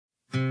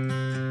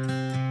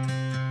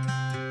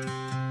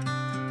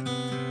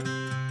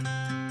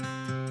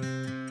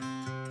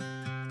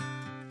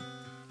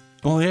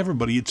Well, hey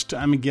everybody, it's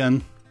time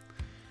again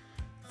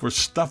for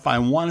stuff I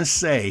want to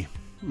say.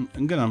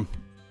 I'm going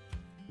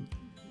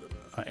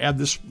to add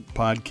this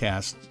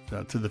podcast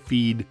to the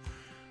feed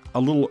a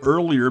little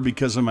earlier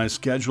because of my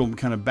schedule. I'm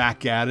kind of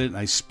back at it, and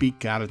I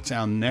speak out of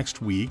town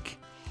next week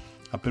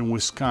up in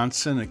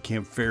Wisconsin at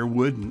Camp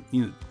Fairwood.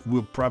 And,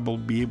 we'll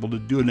probably be able to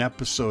do an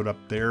episode up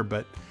there,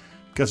 but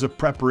because of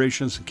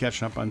preparations and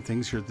catching up on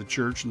things here at the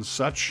church and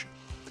such,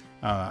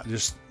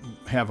 just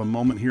have a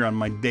moment here on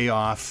my day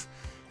off.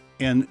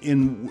 And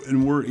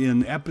we're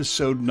in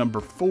episode number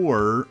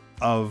 4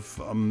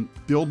 of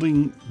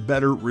Building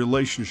Better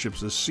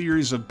Relationships, a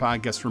series of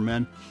podcasts for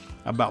men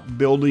about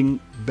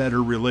building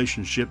better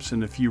relationships.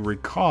 And if you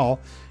recall,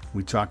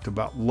 we talked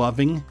about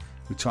loving,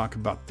 we talked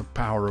about the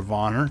power of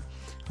honor,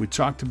 we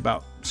talked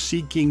about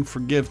seeking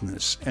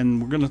forgiveness, and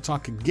we're going to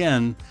talk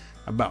again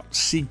about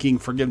seeking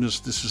forgiveness.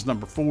 This is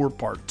number 4,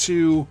 part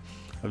 2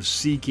 of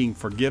seeking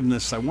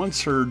forgiveness. I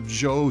once heard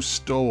Joe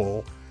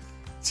Stowell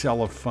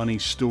tell a funny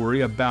story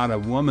about a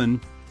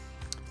woman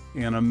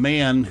and a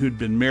man who'd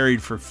been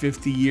married for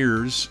 50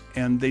 years,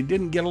 and they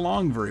didn't get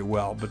along very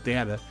well, but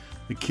the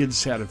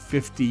kids had a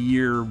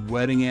 50-year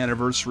wedding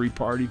anniversary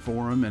party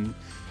for them, and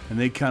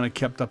they kind of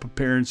kept up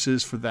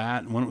appearances for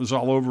that. And when it was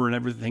all over and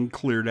everything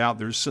cleared out,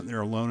 they're sitting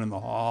there alone in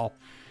the hall,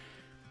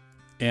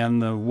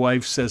 and the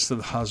wife says to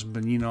the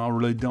husband, I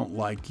really don't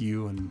like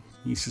you. And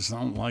he says,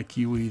 I don't like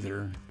you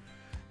either.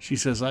 She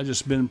says, I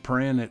just been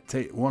praying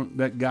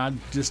that God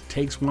just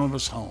takes one of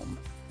us home.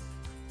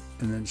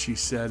 And then she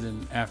said,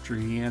 and after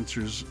he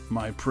answers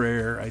my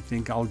prayer, I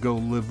think I'll go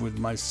live with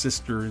my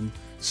sister in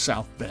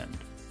South Bend.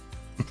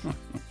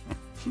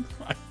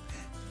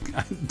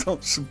 I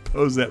don't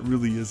suppose that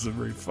really is a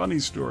very funny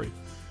story,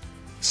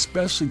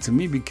 especially to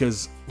me,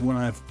 because when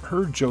I've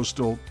heard Joe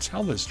Stowell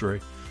tell this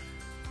story,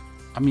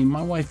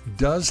 my wife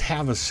does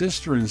have a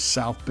sister in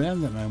South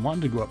Bend, and I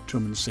wanted to go up to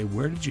him and say,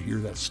 where did you hear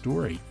that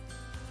story?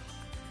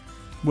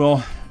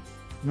 Well,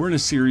 we're in a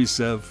series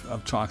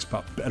of talks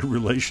about better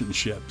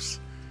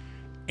relationships.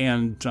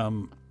 And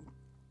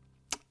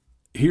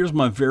here's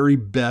my very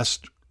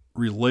best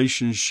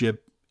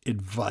relationship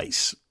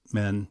advice,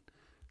 men.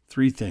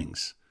 3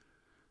 things.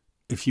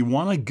 If you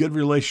want a good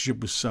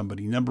relationship with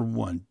somebody, number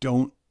 1,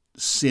 don't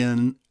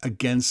sin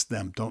against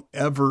them. Don't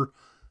ever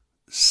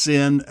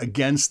sin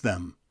against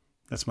them.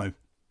 That's my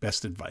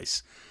best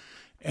advice.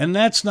 And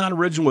that's not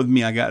original with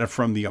me. I got it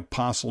from the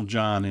Apostle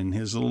John in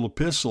his little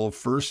epistle,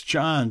 1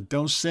 John,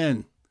 don't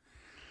sin.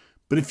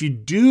 But if you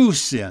do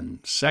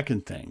sin,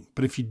 second thing,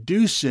 but if you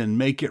do sin,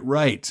 make it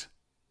right.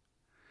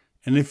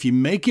 And if you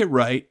make it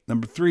right,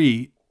 number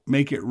 3,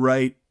 make it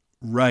right.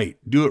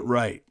 Do it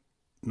right.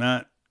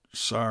 Not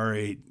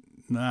sorry,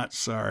 not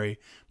sorry.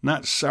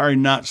 Not sorry,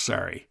 not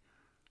sorry.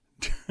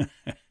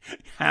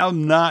 How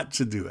not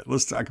to do it.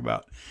 Let's talk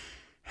about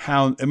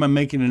how, am I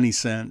making any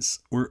sense?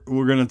 We're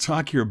going to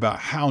talk here about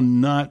how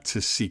not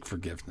to seek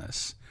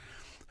forgiveness.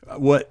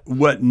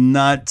 What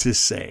not to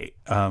say.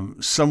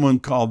 Someone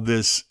called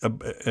this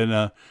in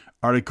an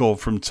article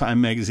from Time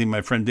Magazine.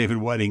 My friend David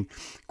Whiting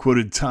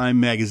quoted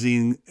Time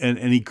Magazine, and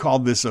he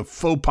called this a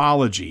faux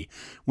apology.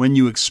 When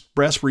you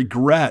express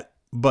regret,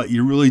 but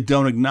you really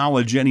don't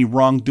acknowledge any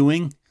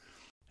wrongdoing.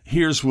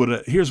 Here's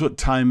what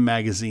Time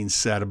Magazine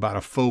said about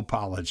a faux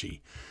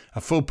apology. A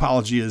faux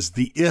apology is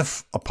the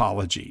if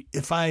apology,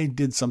 if I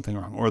did something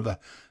wrong, or the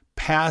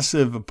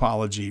passive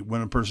apology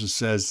when a person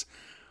says,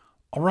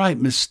 all right,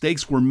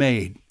 mistakes were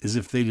made, as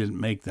if they didn't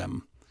make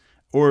them.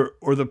 Or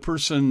the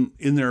person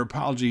in their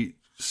apology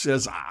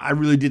says, I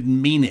really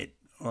didn't mean it.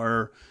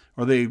 Or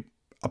they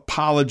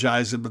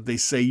apologize, but they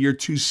say, you're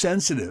too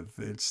sensitive.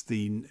 It's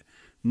the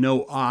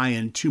no I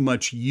and too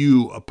much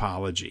you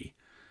apology.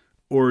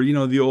 Or,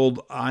 the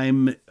old I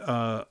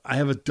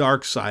have a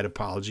dark side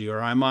apology,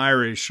 or I'm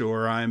Irish,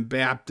 or I'm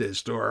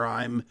Baptist, or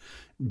I'm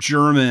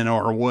German,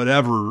 or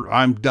whatever.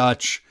 I'm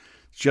Dutch.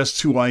 It's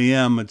just who I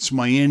am. It's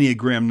my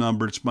Enneagram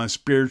number. It's my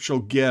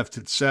spiritual gift,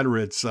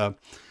 etc.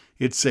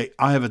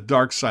 I have a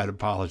dark side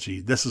apology.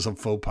 This is a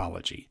faux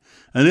apology.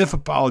 An if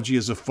apology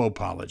is a faux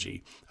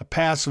apology. A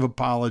passive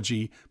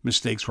apology,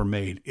 mistakes were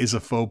made, is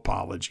a faux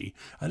apology.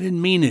 I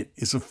didn't mean it,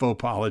 is a faux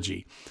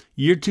apology.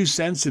 You're too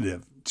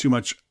sensitive, too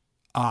much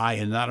I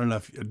and not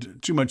enough,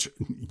 too much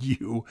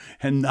you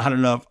and not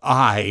enough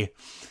I.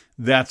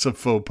 That's a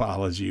faux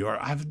apology.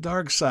 Or I have a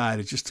dark side.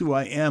 It's just who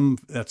I am.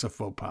 That's a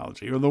faux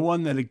apology. Or the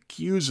one that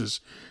accuses.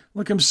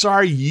 Look, I'm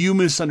sorry you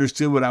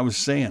misunderstood what I was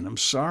saying. I'm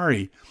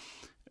sorry.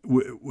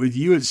 With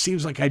you, it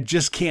seems like I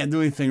just can't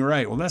do anything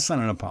right. Well, that's not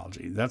an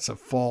apology. That's a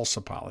false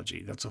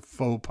apology. That's a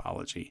faux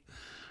apology.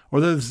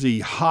 Or there's the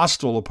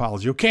hostile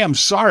apology. Okay, I'm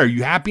sorry. Are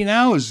you happy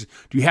now?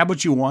 Do you have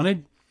what you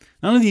wanted?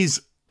 None of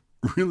these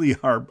really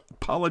are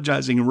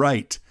apologizing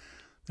right.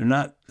 They're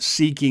not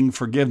seeking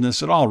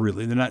forgiveness at all,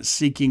 really. They're not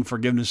seeking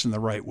forgiveness in the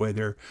right way.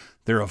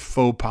 They're a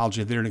faux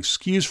apology. They're an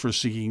excuse for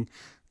seeking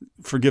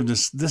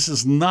forgiveness. This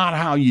is not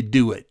how you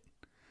do it.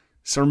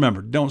 So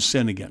remember, don't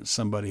sin against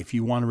somebody if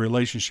you want a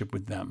relationship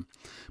with them.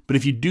 But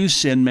if you do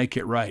sin, make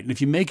it right. And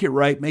if you make it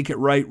right,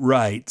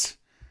 right.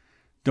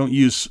 Don't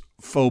use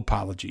faux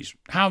apologies.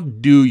 How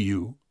do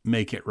you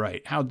make it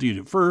right? How do you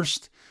do it?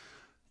 First,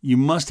 you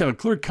must have a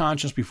clear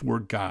conscience before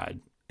God.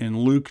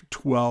 In Luke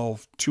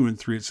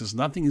 12:2-3, it says,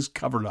 nothing is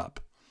covered up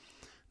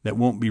that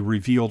won't be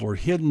revealed, or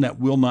hidden that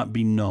will not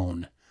be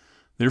known.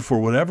 Therefore,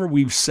 whatever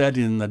we've said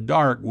in the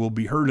dark will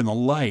be heard in the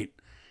light,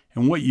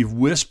 and what you've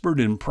whispered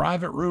in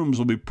private rooms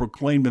will be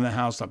proclaimed in the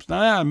housetops.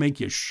 Now, that'll make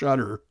you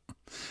shudder.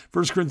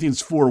 1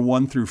 Corinthians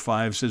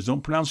 4:1-5 says,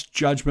 don't pronounce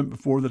judgment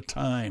before the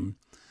time,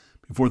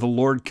 before the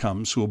Lord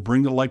comes, who will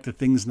bring to light the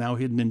things now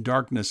hidden in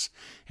darkness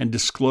and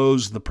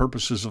disclose the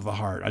purposes of the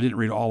heart. I didn't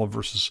read all of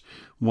verses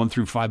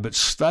 1-5, but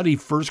study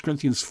 1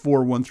 Corinthians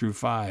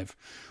 4:1-5.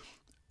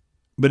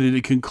 But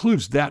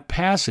that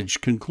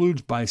passage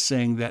concludes by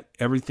saying that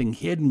everything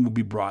hidden will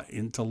be brought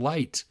into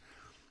light.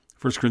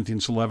 1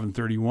 Corinthians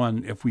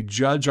 11:31, if we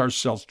judge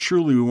ourselves,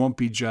 truly we won't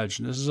be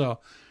judged. And this is a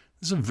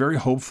very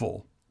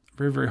hopeful,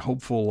 very, very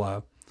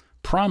hopeful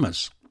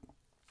promise.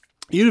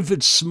 Even if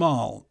it's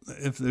small,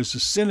 if there's a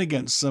sin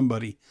against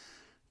somebody,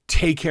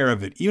 take care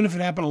of it. Even if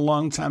it happened a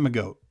long time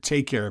ago,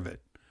 take care of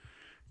it.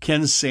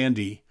 Ken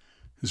Sande,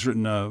 who's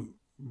written a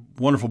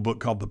wonderful book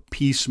called The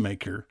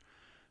Peacemaker,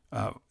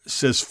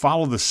 says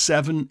follow the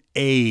 7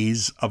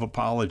 A's of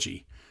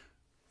apology.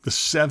 The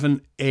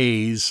 7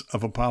 A's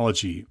of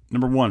apology.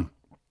 Number 1,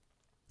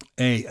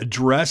 A,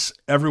 address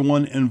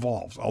everyone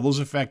involved, all those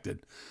affected.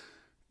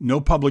 No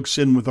public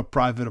sin with a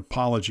private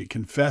apology.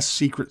 Confess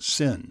secret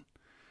sin.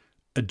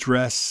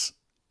 Address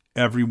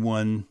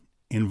everyone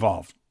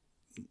involved.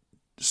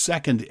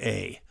 Second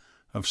A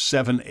of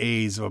 7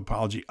 A's of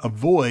apology.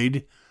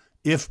 Avoid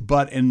if,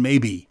 but, and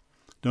maybe.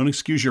 Don't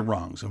excuse your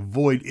wrongs.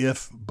 Avoid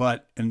if,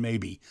 but, and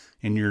maybe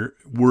in your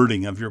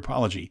wording of your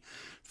apology.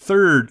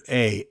 Third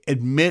A,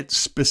 admit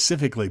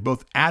specifically.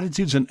 Both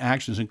attitudes and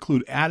actions.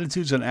 Include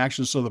attitudes and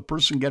actions so the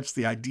person gets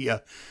the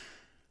idea.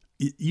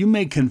 You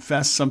may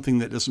confess something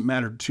that doesn't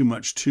matter too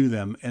much to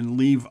them and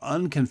leave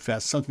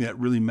unconfessed something that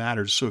really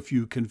matters. So if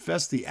you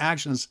confess the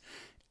actions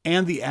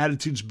and the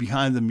attitudes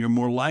behind them, you're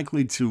more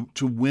likely to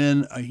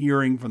win a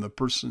hearing from the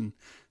person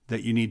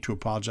that you need to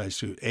apologize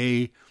to.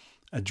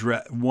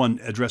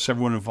 Address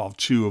everyone involved.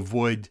 2,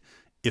 avoid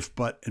if,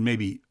 but, and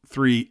maybe.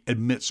 3,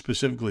 admit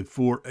specifically.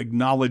 4,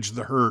 acknowledge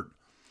the hurt.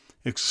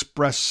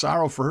 Express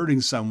sorrow for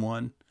hurting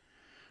someone.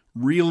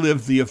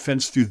 Relive the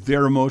offense through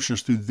their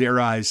emotions, through their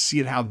eyes. See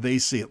it how they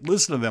see it.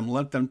 Listen to them.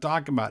 Let them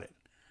talk about it.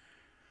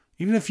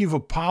 Even if you've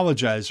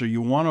apologized or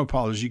you want to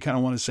apologize, you kind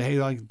of want to say, hey,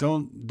 like,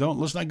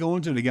 let's not go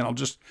into it again.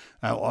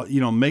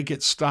 I'll make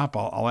it stop.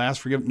 I'll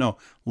ask forgiveness. No,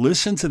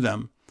 listen to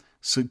them.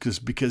 So,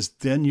 because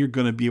then you're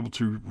going to be able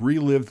to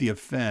relive the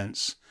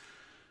offense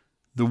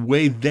the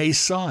way they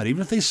saw it.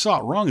 Even if they saw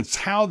it wrong, it's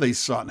how they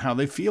saw it and how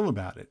they feel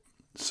about it.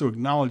 So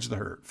acknowledge the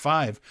hurt.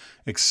 5,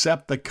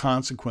 accept the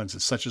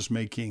consequences, such as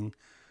making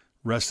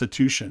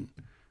restitution.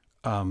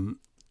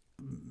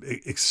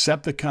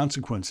 Accept the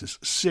consequences.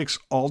 6,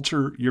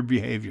 alter your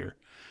behavior.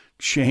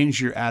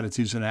 Change your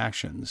attitudes and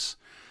actions.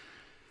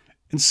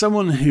 And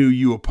someone who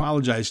you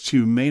apologize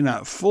to may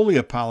not fully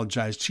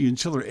apologize to you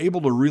until they're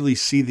able to really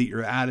see that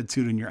your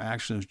attitude and your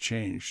actions have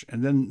changed.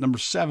 And then number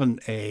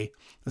 7A,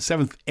 the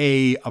 7th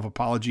A of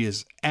apology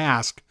is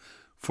ask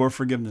for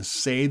forgiveness.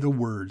 Say the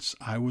words,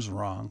 I was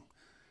wrong.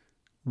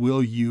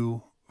 Will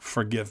you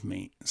forgive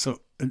me?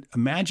 So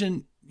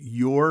imagine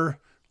your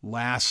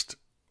last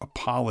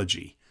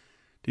apology.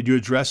 Did you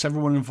address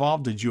everyone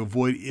involved? Did you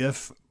avoid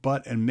if,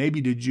 but, and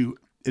maybe? Did you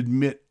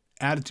admit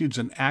attitudes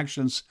and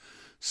actions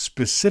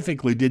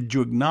specifically? Did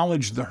you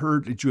acknowledge the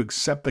hurt? Did you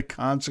accept the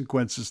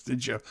consequences?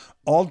 Did you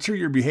alter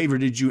your behavior?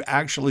 Did you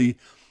actually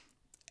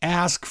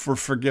ask for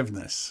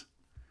forgiveness?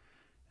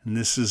 And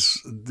this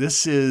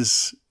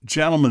is,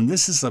 gentlemen,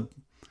 this is a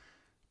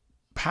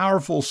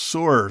powerful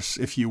source,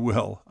 if you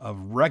will, of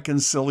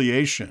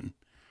reconciliation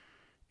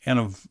and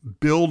of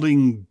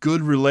building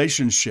good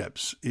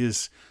relationships.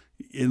 Is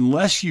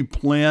unless you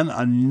plan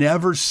on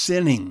never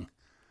sinning,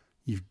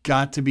 you've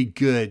got to be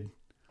good.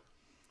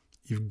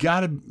 You've got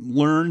to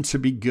learn to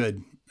be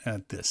good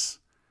at this,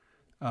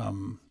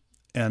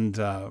 and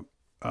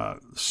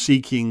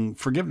seeking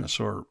forgiveness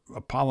or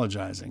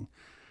apologizing.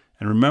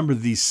 And remember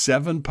these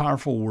 7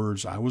 powerful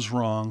words, I was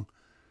wrong.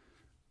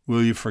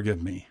 Will you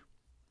forgive me?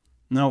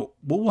 Now,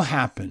 what will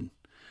happen?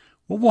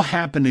 What will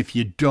happen if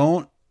you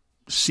don't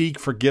seek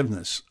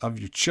forgiveness of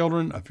your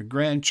children, of your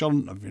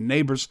grandchildren, of your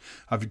neighbors,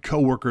 of your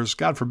coworkers,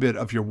 God forbid,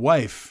 of your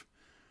wife?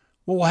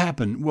 What will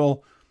happen?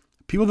 Well,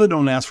 people that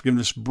don't ask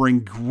forgiveness bring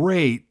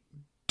great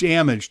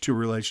damage to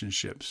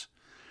relationships.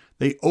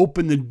 They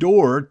open the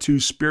door to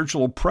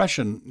spiritual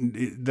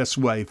oppression. That's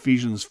why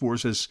Ephesians 4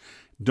 says,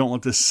 don't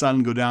let the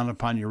sun go down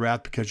upon your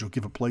wrath because you'll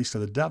give a place to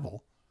the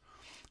devil.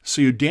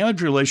 So you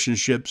damage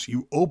relationships.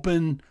 You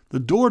open the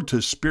door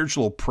to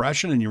spiritual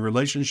oppression in your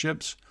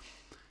relationships.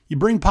 You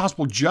bring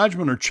possible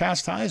judgment or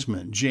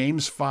chastisement.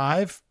 James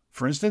 5,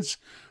 for instance,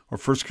 or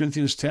 1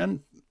 Corinthians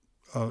 10,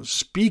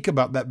 speak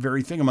about that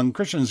very thing. Among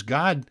Christians,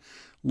 God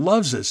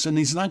loves us, and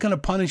he's not going to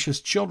punish his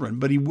children,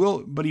 but he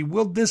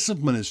will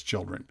discipline his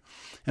children.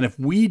 And if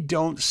we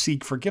don't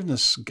seek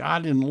forgiveness,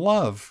 God in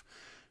love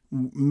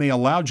may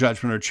allow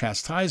judgment or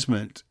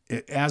chastisement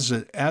as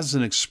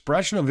an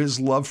expression of his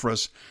love for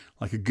us,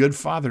 like a good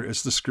father,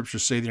 as the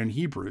scriptures say there in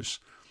Hebrews,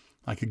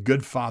 like a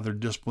good father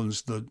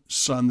disciplines the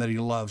son that he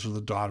loves or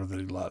the daughter that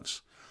he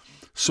loves.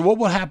 So what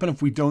will happen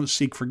if we don't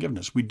seek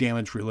forgiveness? We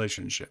damage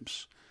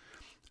relationships.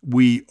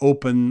 We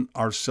open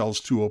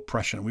ourselves to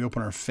oppression. We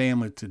open our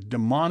family to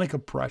demonic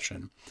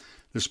oppression.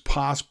 There's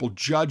possible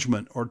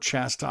judgment or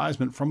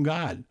chastisement from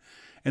God.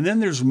 And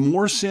then there's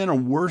more sin or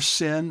worse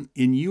sin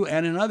in you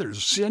and in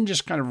others. Sin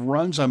just kind of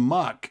runs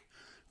amok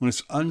when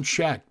it's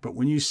unchecked. But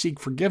when you seek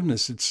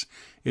forgiveness,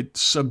 it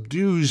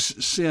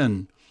subdues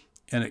sin,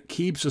 and it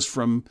keeps us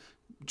from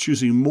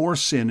choosing more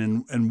sin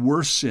and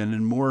worse sin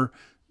and more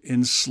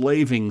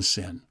enslaving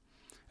sin.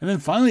 And then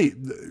finally,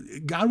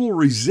 God will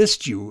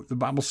resist you. The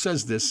Bible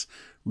says this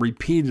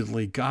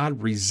repeatedly.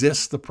 God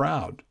resists the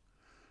proud.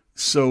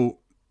 So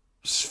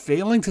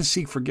failing to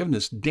seek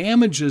forgiveness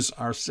damages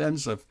our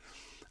sense of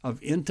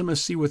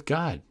intimacy with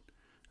God.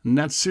 And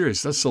that's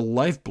serious. That's the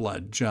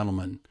lifeblood,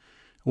 gentlemen.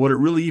 What it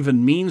really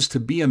even means to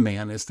be a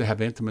man is to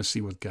have intimacy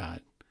with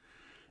God.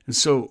 And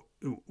so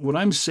what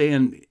I'm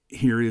saying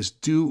here is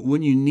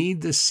when you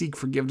need to seek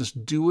forgiveness,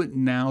 do it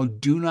now.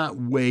 Do not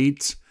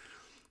wait.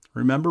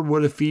 Remember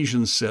what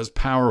Ephesians says,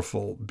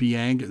 powerful. Be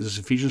angry. This is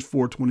Ephesians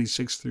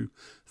 4:26 through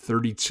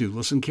 32.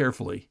 Listen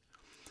carefully.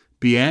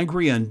 Be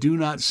angry and do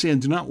not sin.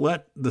 Do not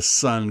let the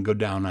sun go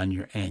down on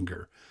your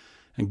anger,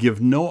 and give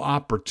no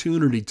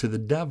opportunity to the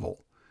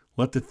devil.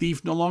 Let the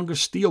thief no longer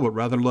steal, but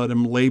rather let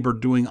him labor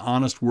doing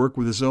honest work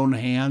with his own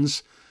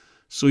hands,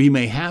 so he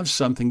may have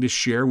something to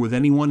share with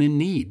anyone in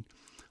need.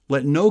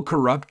 Let no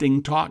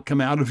corrupting talk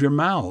come out of your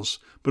mouths,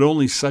 but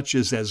only such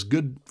as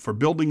good for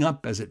building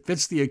up as it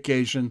fits the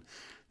occasion,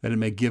 that it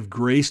may give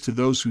grace to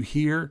those who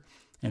hear.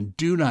 And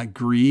do not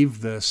grieve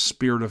the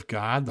Spirit of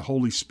God, the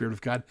Holy Spirit of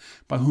God,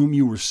 by whom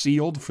you were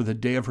sealed for the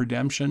day of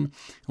redemption.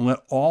 And let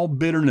all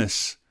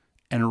bitterness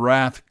and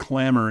wrath,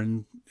 clamor,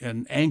 and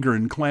anger,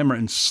 and clamor,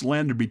 and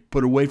slander be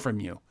put away from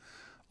you.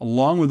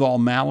 Along with all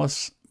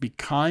malice, be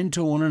kind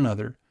to one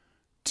another,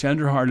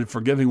 tenderhearted,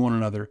 forgiving one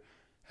another,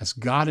 as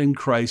God in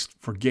Christ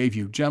forgave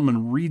you.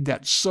 Gentlemen, read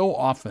that so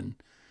often,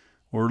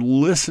 or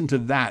listen to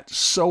that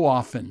so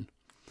often,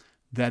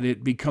 that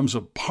it becomes a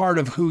part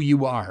of who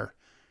you are.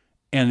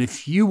 And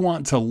if you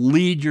want to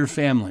lead your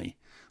family,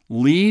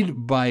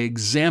 lead by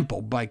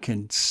example, by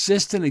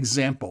consistent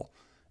example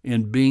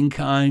in being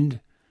kind,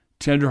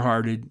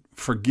 tenderhearted,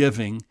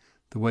 forgiving,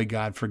 the way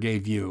God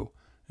forgave you.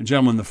 And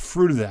gentlemen, the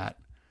fruit of that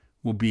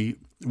will be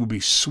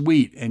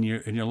sweet in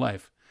your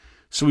life.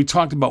 So we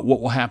talked about what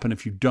will happen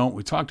if you don't.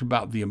 We talked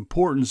about the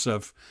importance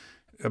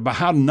about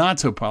how not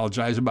to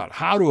apologize, about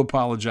how to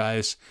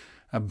apologize,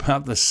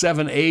 about the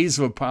 7 A's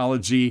of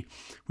apology.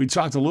 We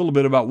talked a little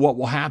bit about what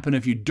will happen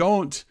if you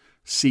don't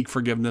seek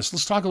forgiveness.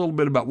 Let's talk a little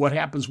bit about what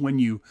happens when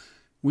you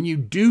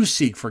do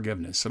seek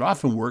forgiveness. It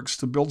often works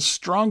to build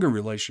stronger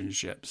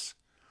relationships.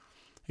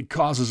 It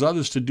causes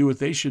others to do what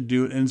they should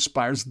do and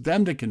inspires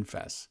them to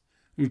confess.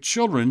 Your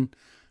children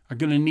are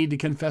going to need to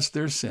confess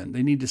their sin.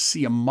 They need to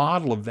see a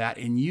model of that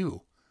in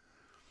you.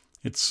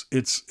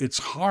 It's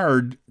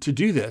hard to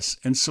do this.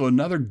 And so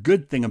another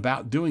good thing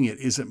about doing it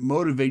is it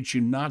motivates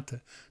you not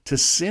to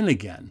sin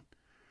again.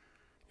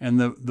 And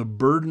the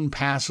burden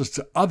passes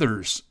to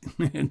others.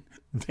 And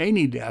they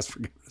need to ask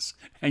forgiveness.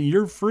 And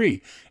you're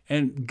free.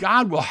 And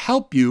God will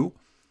help you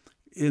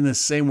in the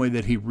same way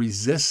that he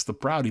resists the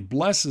proud. He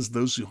blesses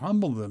those who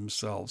humble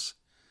themselves.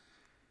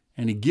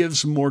 And he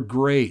gives more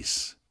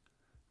grace.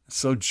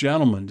 So,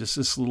 gentlemen, just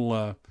this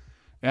little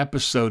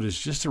episode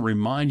is just to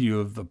remind you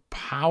of the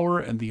power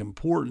and the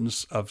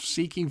importance of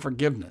seeking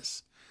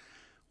forgiveness.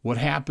 What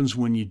happens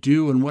when you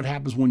do and what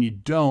happens when you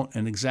don't,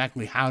 and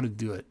exactly how to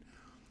do it.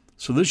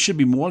 So this should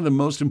be one of the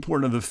most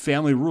important of the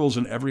family rules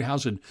in every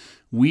household.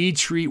 We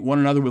treat one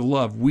another with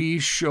love. We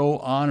show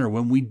honor.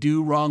 When we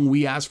do wrong,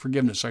 we ask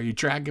forgiveness. Are you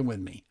tracking with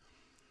me?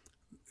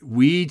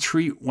 We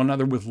treat one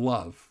another with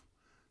love,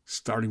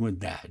 starting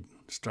with dad.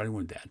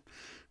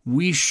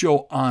 We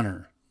show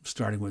honor,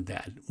 starting with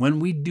dad. When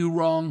we do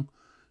wrong,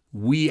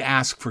 we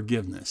ask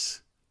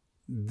forgiveness.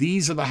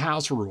 These are the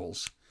house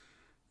rules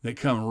that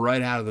come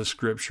right out of the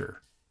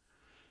scripture.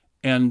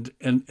 And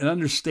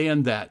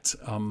understand that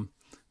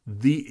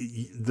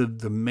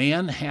the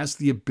man has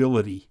the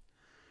ability,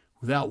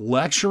 without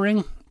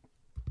lecturing,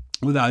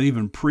 without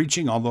even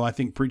preaching, although I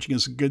think preaching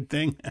is a good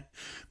thing,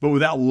 but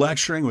without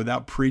lecturing,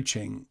 without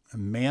preaching, a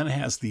man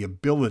has the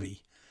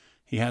ability,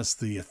 he has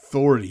the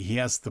authority, he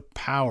has the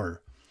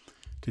power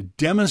to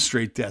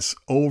demonstrate this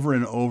over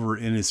and over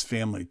in his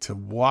family, to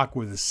walk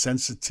with a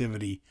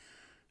sensitivity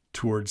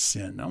towards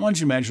sin. I want you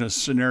to imagine a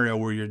scenario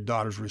where your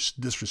daughter's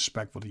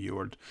disrespectful to you,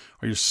 or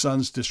your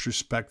son's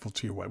disrespectful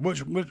to your wife.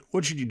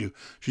 What should you do?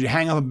 Should you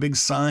hang up a big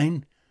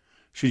sign?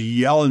 Should you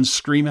yell and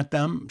scream at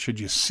them? Should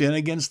you sin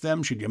against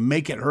them? Should you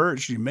make it hurt?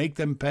 Should you make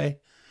them pay?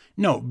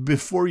 No,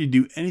 before you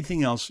do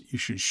anything else, you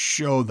should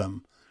show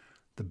them.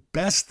 The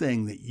best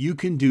thing that you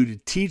can do to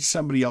teach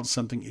somebody else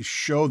something is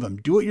show them.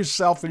 Do it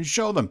yourself and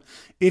show them.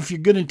 If you're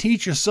going to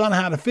teach your son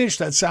how to fish,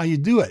 that's how you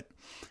do it.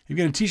 You're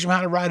going to teach him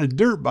how to ride a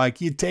dirt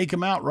bike. You take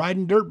him out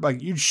riding dirt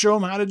bike. You show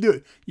him how to do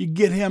it. You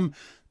get him,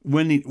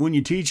 when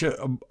you teach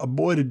a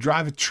boy to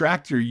drive a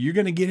tractor, you're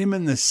going to get him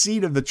in the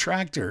seat of the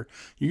tractor.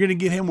 You're going to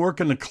get him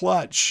working the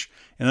clutch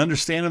and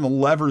understanding the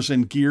levers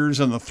and gears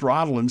and the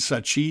throttle and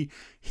such.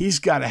 He's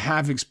got to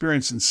have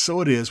experience, and so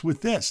it is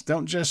with this.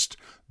 Don't just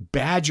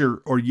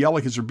badger or yell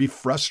at kids or be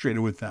frustrated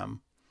with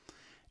them.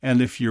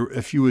 And if you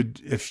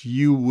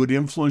would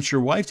influence your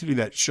wife to do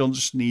that, she'll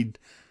just need,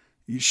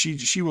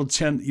 she will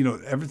tend,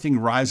 everything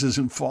rises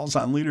and falls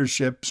on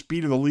leadership,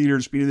 speed of the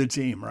leader, speed of the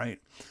team, right?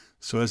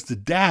 So as the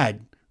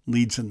dad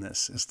leads in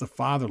this, as the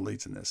father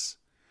leads in this,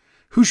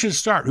 who should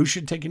start? Who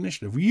should take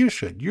initiative? You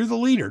should. You're the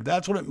leader.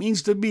 That's what it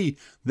means to be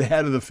the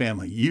head of the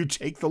family. You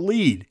take the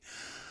lead.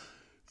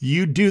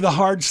 You do the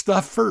hard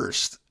stuff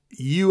first.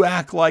 You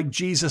act like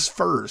Jesus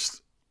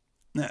first.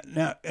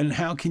 Now, and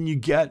how can you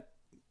get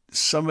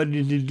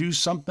somebody to do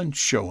something?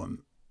 Show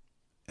them.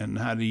 And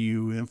how do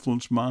you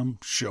influence mom?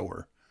 Show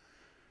her.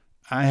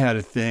 I had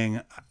a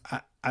thing.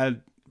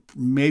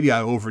 Maybe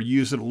I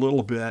overuse it a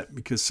little bit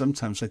because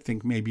sometimes I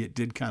think maybe it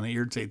did kind of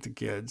irritate the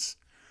kids.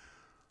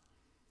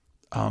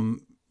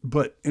 And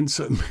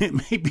so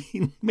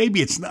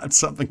maybe it's not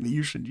something that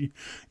you should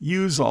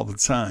use all the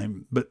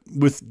time, but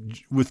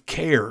with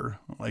care,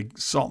 like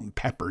salt and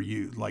pepper,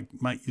 you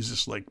might use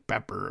this like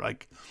pepper,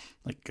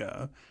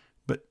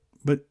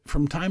 but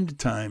from time to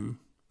time,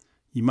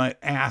 you might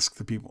ask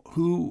the people,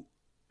 who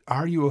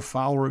are you a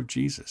follower of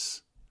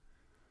Jesus?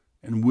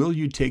 And will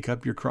you take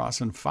up your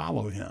cross and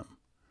follow him?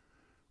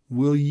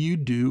 Will you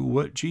do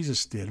what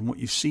Jesus did and what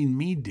you've seen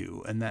me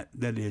do? And that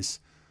is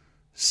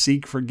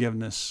seek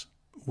forgiveness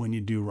when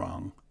you do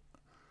wrong.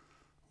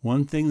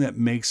 One thing that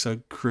makes a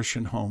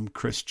Christian home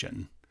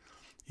Christian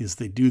is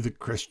they do the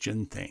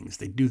Christian things.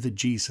 They do the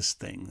Jesus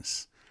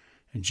things.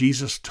 And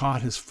Jesus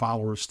taught his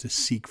followers to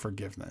seek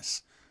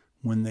forgiveness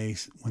when they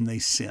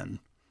sin.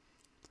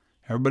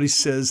 Everybody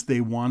says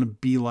they want to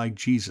be like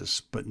Jesus,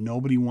 but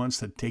nobody wants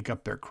to take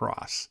up their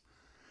cross.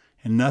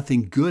 And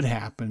nothing good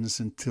happens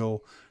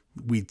until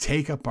we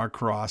take up our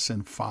cross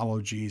and follow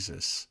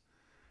Jesus.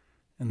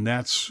 And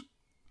that's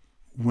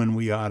when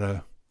we ought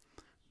to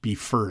be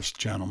first,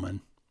 gentlemen.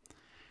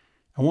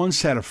 I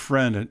once had a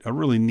friend, a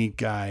really neat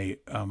guy,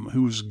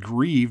 who was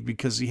grieved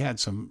because he had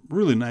some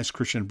really nice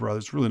Christian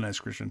brothers, really nice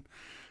Christian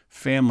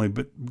family,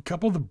 but a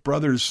couple of the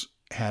brothers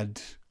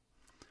had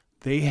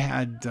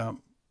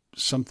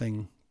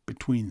something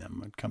between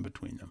them, had come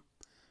between them.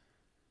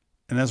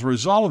 And as a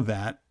result of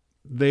that,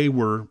 they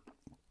were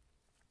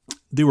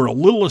a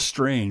little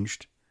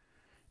estranged,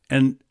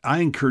 and I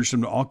encouraged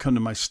them to all come to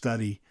my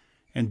study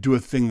and do a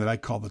thing that I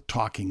call the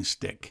talking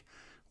stick,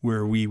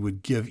 where we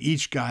would give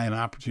each guy an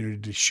opportunity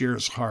to share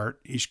his heart,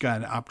 each guy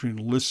an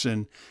opportunity to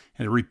listen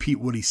and to repeat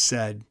what he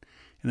said.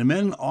 And the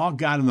men all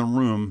got in the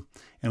room,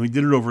 and we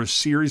did it over a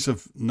series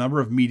of number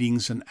of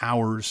meetings and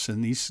hours.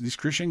 And these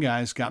Christian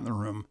guys got in the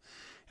room,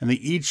 and they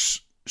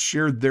each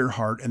shared their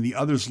heart, and the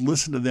others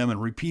listened to them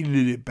and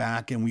repeated it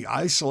back. And we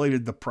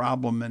isolated the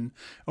problem. And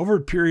over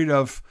a period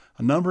of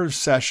a number of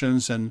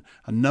sessions and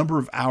a number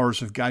of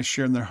hours of guys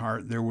sharing their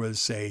heart, there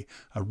was a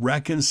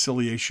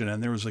reconciliation,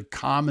 and there was a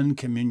common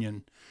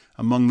communion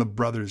among the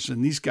brothers.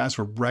 And these guys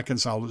were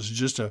reconciled. It was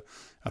just a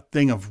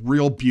thing of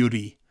real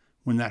beauty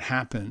when that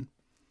happened.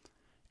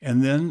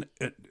 And then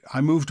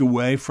I moved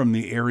away from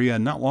the area.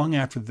 And not long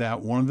after that,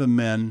 one of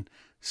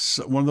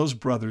those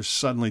brothers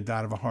suddenly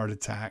died of a heart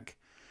attack.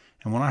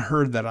 And when I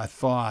heard that, I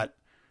thought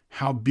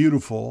how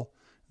beautiful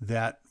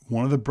that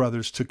one of the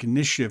brothers took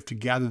initiative to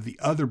gather the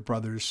other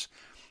brothers,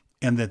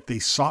 and that they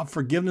sought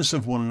forgiveness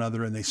of one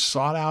another, and they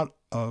sought out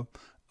a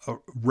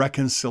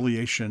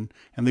reconciliation,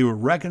 and they were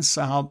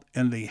reconciled,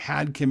 and they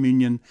had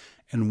communion.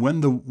 And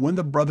when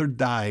the brother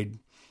died,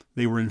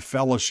 they were in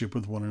fellowship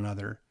with one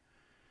another.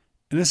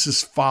 And this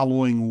is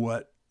following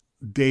what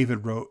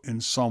David wrote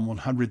in Psalm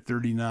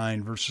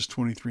 139, verses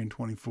 23 and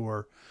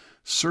 24.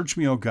 Search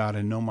me, O God,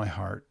 and know my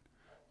heart.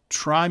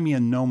 Try me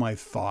and know my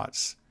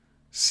thoughts.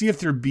 See if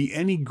there be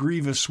any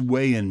grievous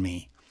way in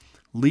me.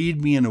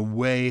 Lead me in a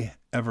way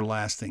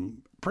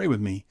everlasting. Pray with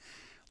me.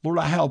 Lord,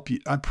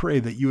 I pray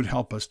that you would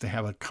help us to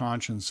have a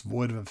conscience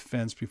void of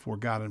offense before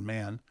God and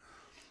man.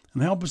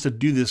 And help us to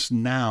do this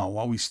now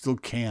while we still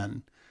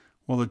can,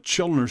 while the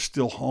children are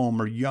still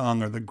home or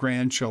young, or the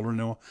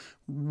grandchildren,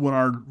 when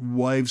our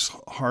wives'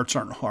 hearts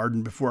aren't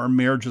hardened, before our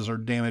marriages are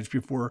damaged,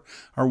 before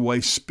our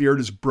wife's spirit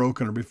is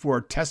broken, or before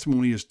our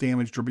testimony is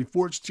damaged, or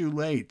before it's too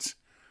late.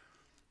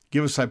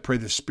 Give us, I pray,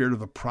 the spirit of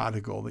the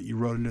prodigal that you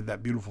wrote into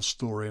that beautiful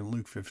story in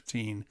Luke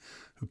 15,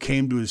 who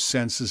came to his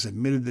senses,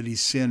 admitted that he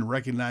sinned,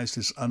 recognized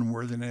his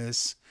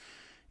unworthiness,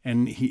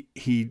 and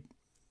he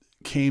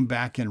came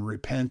back in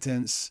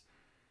repentance,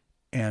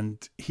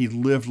 and he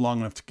lived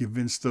long enough to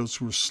convince those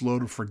who were slow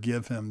to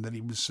forgive him that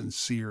he was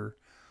sincere.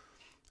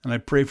 And I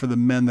pray for the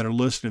men that are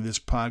listening to this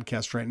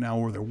podcast right now,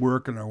 where they're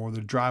working or where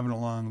they're driving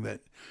along,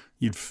 that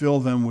you'd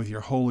fill them with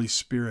your Holy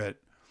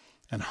Spirit,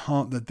 and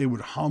that they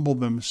would humble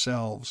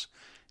themselves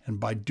And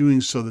by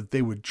doing so, that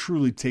they would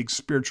truly take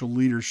spiritual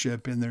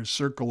leadership in their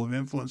circle of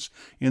influence,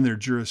 in their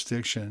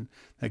jurisdiction,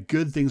 that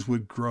good things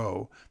would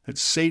grow, that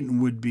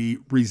Satan would be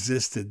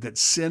resisted, that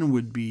sin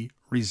would be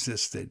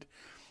resisted,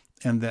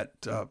 and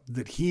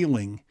that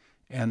healing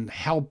and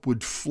help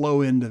would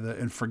flow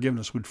and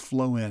forgiveness would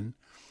flow in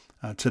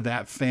to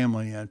that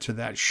family and to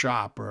that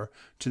shop or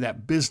to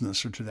that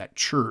business or to that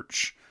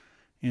church.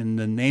 In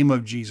the name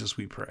of Jesus,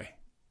 we pray.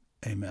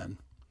 Amen.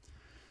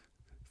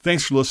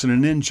 Thanks for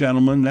listening in,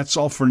 gentlemen. That's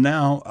all for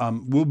now.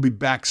 We'll be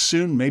back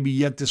soon, maybe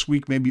yet this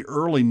week, maybe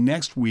early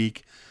next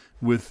week,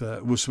 with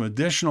some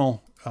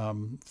additional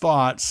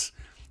thoughts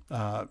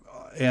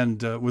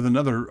and with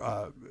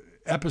another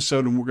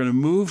episode. And we're going to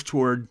move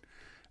toward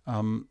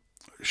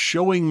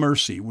showing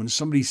mercy when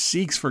somebody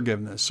seeks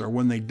forgiveness or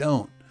when they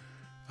don't.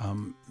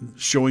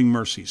 Showing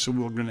mercy. So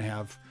we're going to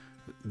have,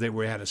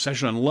 we had a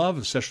session on love,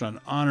 a session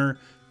on honor,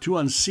 2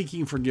 on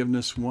seeking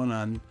forgiveness, 1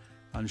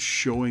 on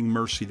showing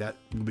mercy. That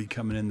will be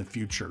coming in the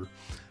future.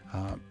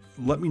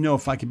 Let me know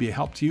if I can be a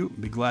help to you.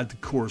 I'd be glad to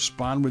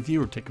correspond with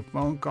you or take a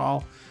phone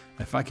call.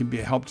 If I can be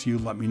a help to you,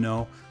 let me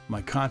know.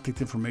 My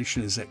contact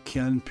information is at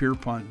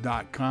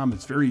kenpierpont.com.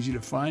 It's very easy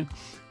to find.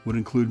 Would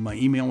include my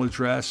email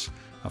address,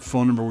 a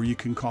phone number where you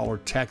can call or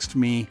text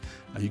me.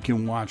 You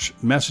can watch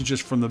messages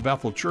from the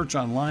Bethel Church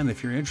online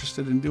if you're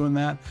interested in doing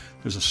that.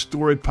 There's a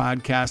story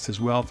podcast as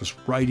well. There's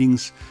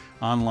writings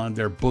online.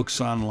 There are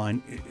books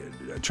online.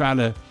 Try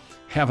to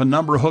have a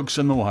number of hooks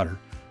in the water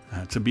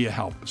to be a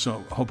help.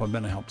 So I hope I've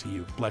been a help to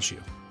you. Bless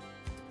you.